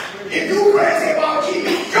 If you crazy about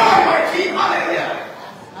Jesus, join my team. Hallelujah.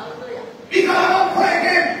 Because I don't play a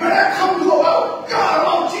game. When I come to about God,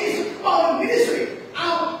 about Jesus, about the ministry,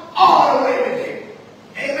 I'm all the way with Him.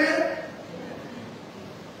 Amen.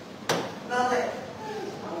 Not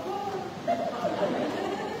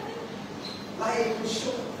like to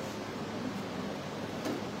show.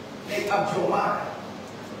 Make up your mind.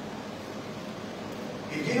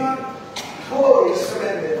 If you're not totally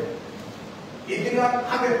surrendered, if you're not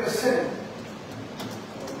 100%,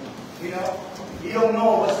 you know, you don't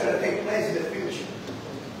know what's going to take place in the future.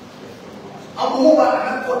 เอารู้ว่าอ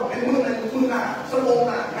นาคตเป็นมื้อหน้าชั่วโมงห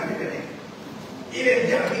น้ามันเป็นยังไง Even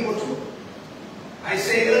young people too. I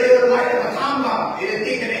say earlier light at the time bomb,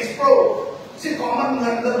 anything can explode. สิ่งของมันเหมื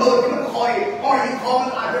อนระเบิดที่มันคอยของมั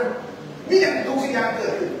นอาจจะมีอย่างทุกสิ่งอย่างเกิ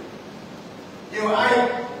ดขึ้น You know, I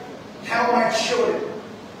tell my children,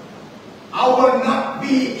 I will not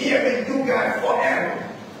be here with you guys forever.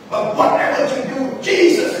 But whatever you do,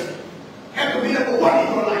 Jesus has to be number one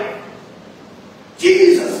in your life.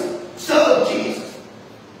 Jesus, serve Jesus.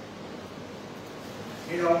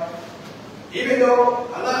 You know, even though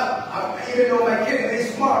my kid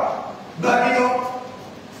is smart, but you know,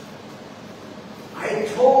 I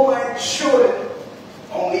told my children,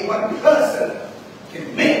 only one person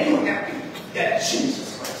can make you happy, that's Jesus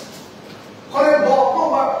Christ. เขาเลยบอกลูก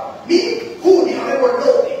ว่ามีผู้เดียวในบนโล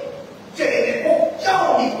กนี้จะเห็นในพวกเจ้า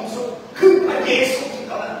มีความสุขคือพระเยซูที่เ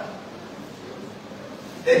ท่านั้น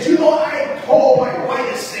That you know I told my wife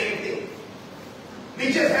the same thing. We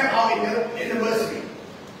just have our anniversary.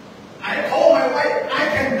 I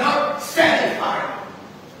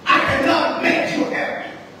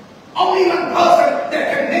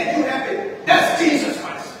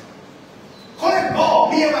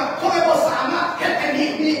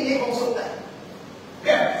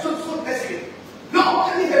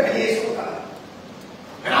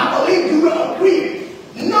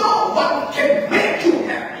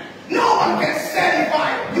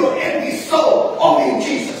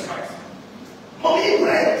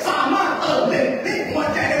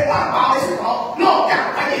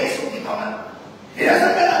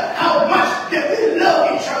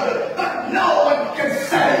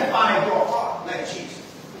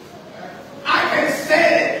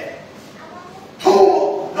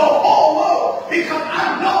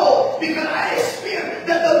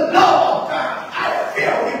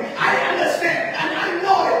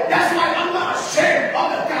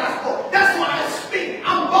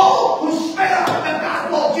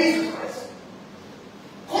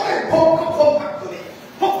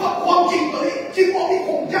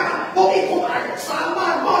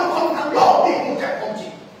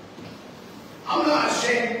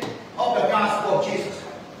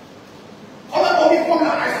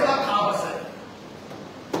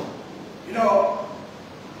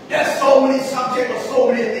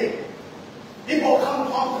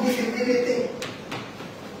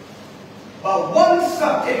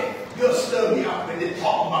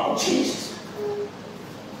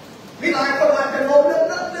มีหลายคนอาจจะงงเรื่อง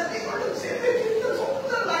นั้นเรื่องนี้ก็เรื่องเสียเรื่องที่เรื่องสงฆ์เ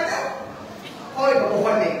รื่องอะไรแล้วพ่อกับค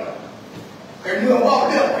นนี้แต่เมื่อว่าเ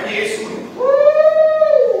รื่องพระเยซู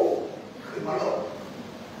ขึ้นมาแล้ว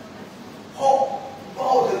พอว่า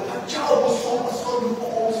ถึงพระเจ้าผู้ทรงประเสริฐอยู่พระ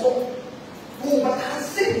องค์ทรงผู้ประทาน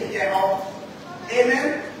สิ่งแก่เราเอเมน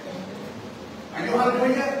อายุห้าปี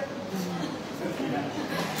เนี่ย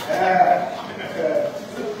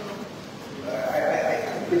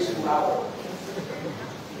preach to our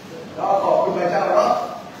đó cònคุณพระเจ้าเนาะ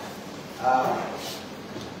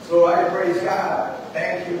so I praise God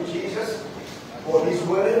thank you Jesus for His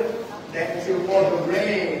word thank you for the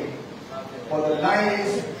rain for the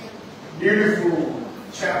nice beautiful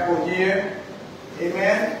chapel here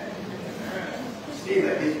amen still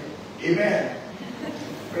like this amen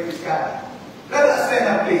praise God let us stand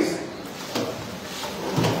up please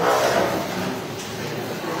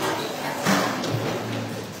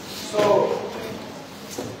So,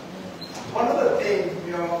 one of the things,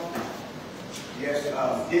 you know, yes,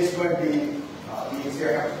 this will be, we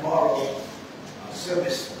still have tomorrow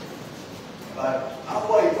service, but I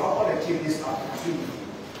want to give this opportunity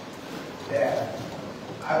that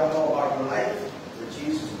I don't know about your life, but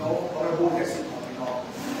Jesus knows, but I won't get sick on you know,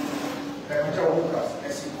 but I won't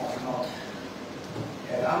get sick on you know,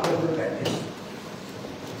 and I'm going to look at this,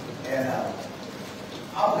 and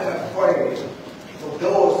I'm going to pray for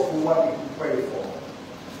those who want me to pray for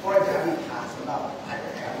เพราะจะอธิษฐานสำหรับอาจจะ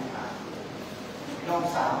อธิษฐานน้อง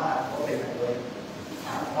สามารถเขาเป็นอะไรเลย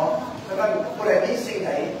เนาะแล้วก็คนใดนี้สิ่งไหน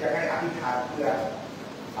จะให้อธิษฐานเพื่อ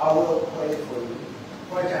เอาเพื่อฝืนเพ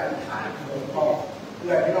ราะจะอธิษฐานเพื่อ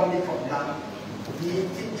พี่น้องมีกำลังมี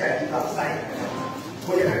จิตใจที่รับใส่เ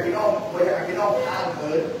พื่ออยากให้พี่น้องทางเหิ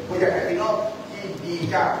นเพื่ออยากให้พี่น้องที่ดี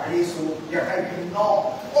จากพระเยซูอยากให้พี่น้อง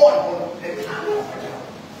อ้อนคนในทางของพระเจ้า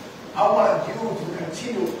I want you to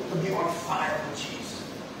continue to be on fire for Jesus.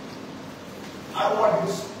 I want you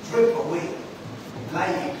to strip away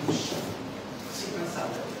lying to sickness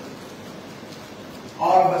and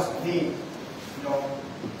all of us need, you know,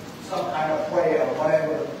 some kind of prayer or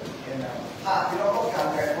whatever. And ถ้าพี่น้องต้องการ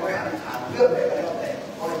แต่เขาไม่อธิษฐานเรื่องใดก็แล้วแต่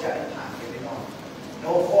เขาจะอธิษฐานไปพี่น้อง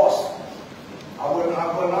No force. I will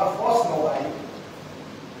not force nobody.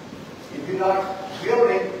 If you're not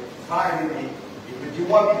willing, fine with me.If you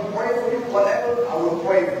want me to pray for you, whatever, I will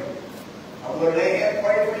pray for you. I will lay hand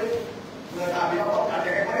pray for you. เมื่อพี่น้องต้องการจ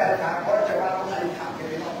ะให้เขาได้อธิษฐานเขาจะว่าต้องอธิษฐานเป็น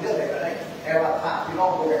พี่น้องเรื่องอะไรก็ได้แต่ว่าถ้าพี่น้อง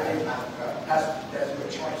ควรจะอธิษฐาน that's your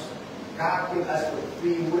choice. God gives us the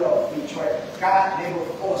free will, free choice. God never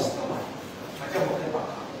force nobody. พระเจ้าบอกให้บัง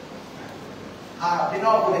คับพี่น้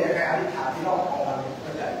องควรจะให้อธิษฐานพี่น้องออกมาเป็นพร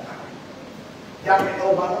ะเจ้าอธิษฐานยังไม่โต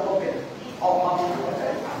มาแล้วก็เป็นออกมาเป็นพระเจ้า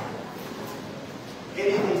อธิษฐาน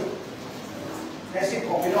Anythingในสิ่งข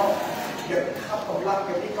องพี่น้องอย่าขับกำลังอ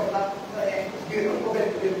ย่ามีกำลังนั่นเองยืนก็เป็น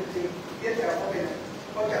จริงเรียกแต่ก็เป็น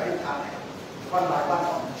ก็จะเป็นทางวันหลายวัน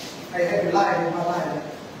ก่อนให้เป็นไล่มาไล่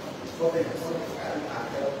ก็เป็นการอ่าน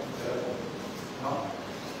เจอเนาะ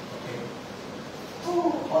โอเค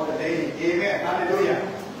On the day Amen Hallelujah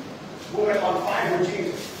Women on fire for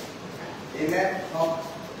Jesus Amen เนาะ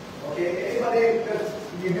โอเค Anybody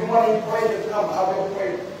if you want to pray to come I will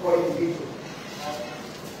pray for you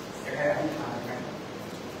จะให้อธิษฐาน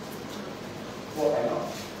พวกอะไรเนาะ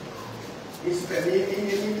มี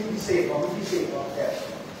พิเศษของพิเศษของแก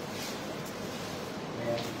เนี่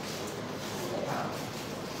ย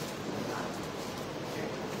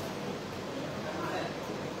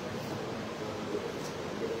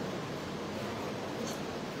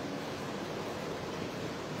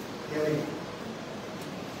เดี๋ยวนี้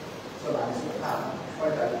สลายสุขภาพก็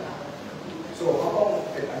จะส่วนเขาต้อง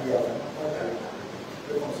เป็นอันเดียวกันก็จะ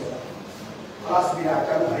ด้วยความสุขพระบิดาเ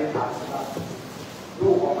จ้าอธิษฐานสำหรับลู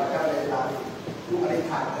กของพระเจ้าในเวลานี้ลูกอธิษ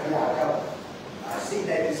ฐานพระบิดาเจ้าสิ่งใ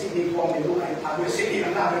ดเป็นสิ่งที่ควรเป็นลูกอธิษฐานด้วยสิ่งที่มั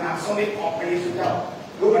นน่าเป็นนามสมิทออกไปสู่เจ้า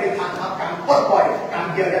ลูกอธิษฐานทำการปลดปล่อยการ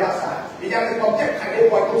เยียวยารักษาอีกอย่างที่ความเจ็บไข้ได้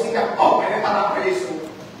ป่วยทุกสิ่งอย่างออกไปในพระนามพระเยซู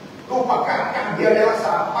ลูกประกาศการเยียวยารักษ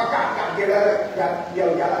าประกาศการเยียว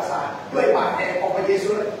ยารักษาด้วยบาดแผลของพระเยซู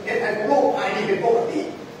เหตุให้ลูกหายดีเป็นปกติ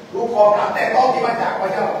ลูกขอการแต่ต้องที่มาจากพร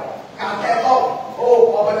ะเจ้าการแต่ต้องโอ้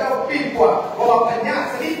ขอพระเจ้าปีนกว่าขอพญา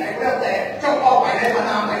สนิทไหนก็แล้วแต่จงออกไปในพระ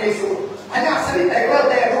นามพระเยซูพญาสนิทไหนก็แล้ว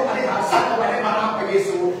แต่ลูกอธิษฐานสั่งออกไปในพระนามพระเย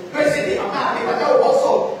ซูด้วยสิทธิอำนาจที่พระเจ้าบอก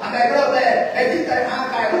ส่งอันใดก็แล้วแต่ในที่ใจหา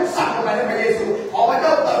กายลูกสั่งออกไปในพระเยซูขอพระเจ้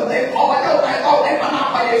าเติมเต็มขอพระเจ้าแต่ต้องในพระนาม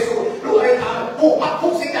พระเยซูลูกอธิษฐานผูกมัดทุ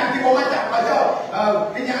กสิ่งอย่างที่มาจากพระเจ้า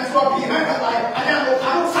วิญญาณชั่วผีให้ทั้งหลายพญาลูก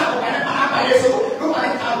ลูกสั่งออกไปในพระนามพระเยซูลูกอ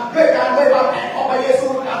ธิษฐานด้วยการด้วยบาดแผลของพระเยซู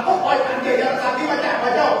การปลดปล่อยการเยียวยารักษาที่มาจากพร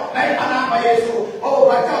ะเจ้าในพระนามพระเยซูโอ้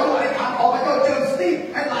พระเจ้าลูกอธิษฐานขอพระเจ้าเจิมสติ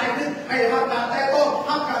ให้หลายขึ้นให้รับการแต่ต้องท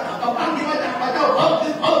ำการทำกำลังที่มาจากพระเจ้าเพิ่ม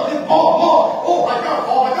ขึ้นโอ้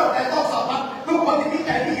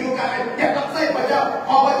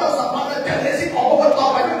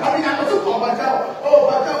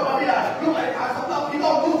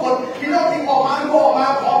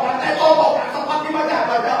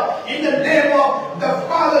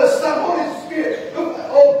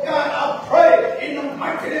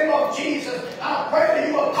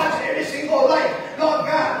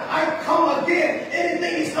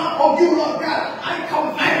on you, Lord God. I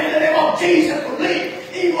command in the name of Jesus to leave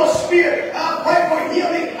evil spirit. I pray for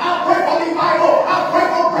healing. I pray for revival. I pray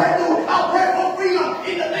for breakthrough. I pray for freedom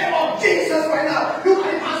in the name of Jesus right now. You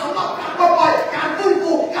can pass on up God by God do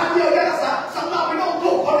you God heal your son not we don't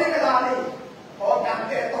do for the Lord. All God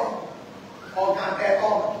there all God there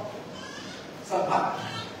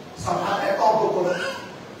สัมผัสแต่ต้องทุกคน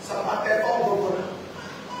สัมผัสแต่ต้องทุกคน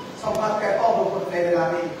สัมผัสแต่ต้องทุกคนในเวลา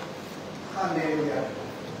นี้ฮาเลลูยา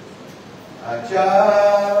อาจา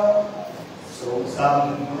รย์ทรงสัม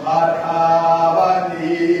ผัสวัน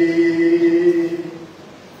นี้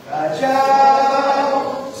อาจารย์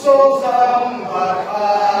ทรงสัมผัส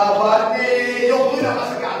วันนี้ยกมือนมั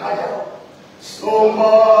สการพระเจ้าทรงม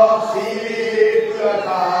อบชีวิตเพื่อ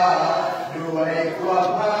ข้าด้วยความ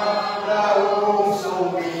รักพระองค์ทรง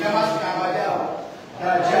มีนมัสการพระเจ้าพร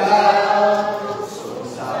ะเจ้าทรง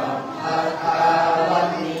สัมผัสวัน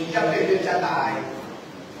นี้จะเป็นหรือจะตาย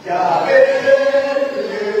จะเป็นห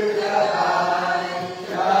รือจะตาย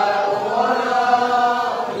จะหัวเรา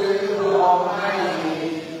ะหรือร้องไห้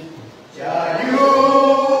จะอยู่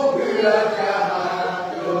เพื่อจะหา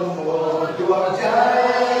จนหมดดวงใจ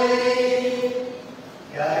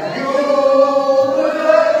จะอยู่เพื่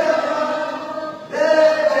อจะหาและ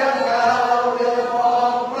จะก้าวเดินมอ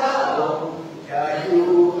งพระองค์จะอยู่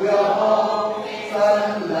เพื่อมองสร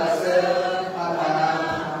รเสริญพระนา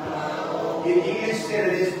มพระองค์ In English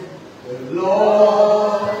there is the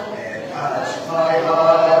Lord has touched my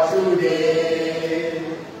heart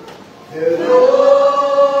today. The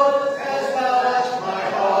Lord has touched my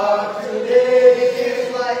heart today. He gives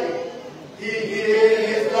life. He gave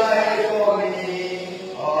His life for me.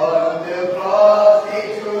 On the cross He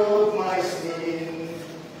took my sin.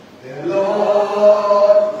 The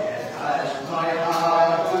Lord has touched my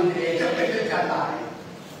heart today. จะเป็นจะตาย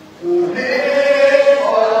To live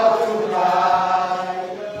or to die.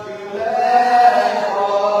 To laugh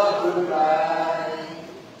or to cry.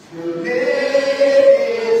 To live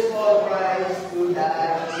is for Christ. To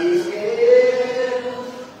die is gain.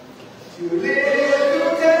 To live to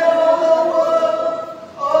tell the world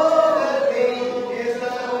all the things He's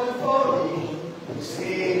done for me. To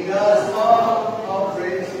sing a song of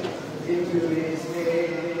praise into His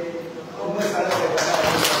name. ผมเมื่อสรรเสริญพระเจ้า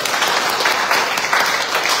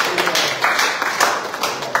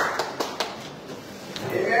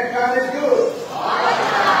Amen. God is good.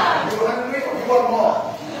 You hungry or you want more?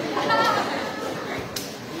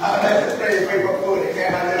 Let's pray for food.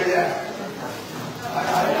 Amen. Hallelujah.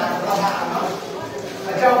 พ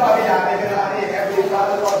ระเจ้าพระบิดาในเวลานี้ Heavenly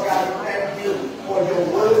Father, Lord God, thank you for your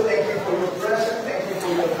word. Thank you for your presence. Thank you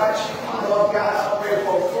for your touch. Lord God, I pray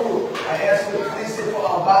for food. I ask you to cleanse it for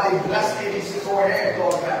our body. Bless ABC forehead,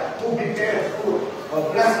 Lord God. Who prepare the food.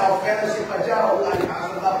 Bless our fellowship. พระเจ้าอธิษฐาน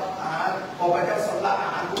สำหรับอาหารขอพระเจ้าสำหรับอา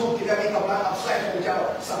หารทุกที่ได้มีกำลังอับแสงของเจ้า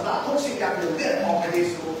สำหรับทุกสิ่งอย่างอยู่เลือดของพระเย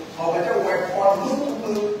ซูขอพระเจ้าอวยพรลูก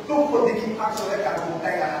มือลูกคนที่กินพักส่วนในการปรุงแ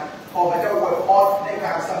ต่งอาหารขอพระเจ้าอวยพรในก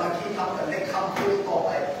ารสมาธิทำแต่ในคำพูดต่อไป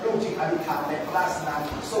ลูกจิตอธิษฐานในพระนาม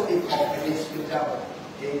ทรงอิทธิของพระเยซูเจ้า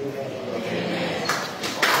เอเมน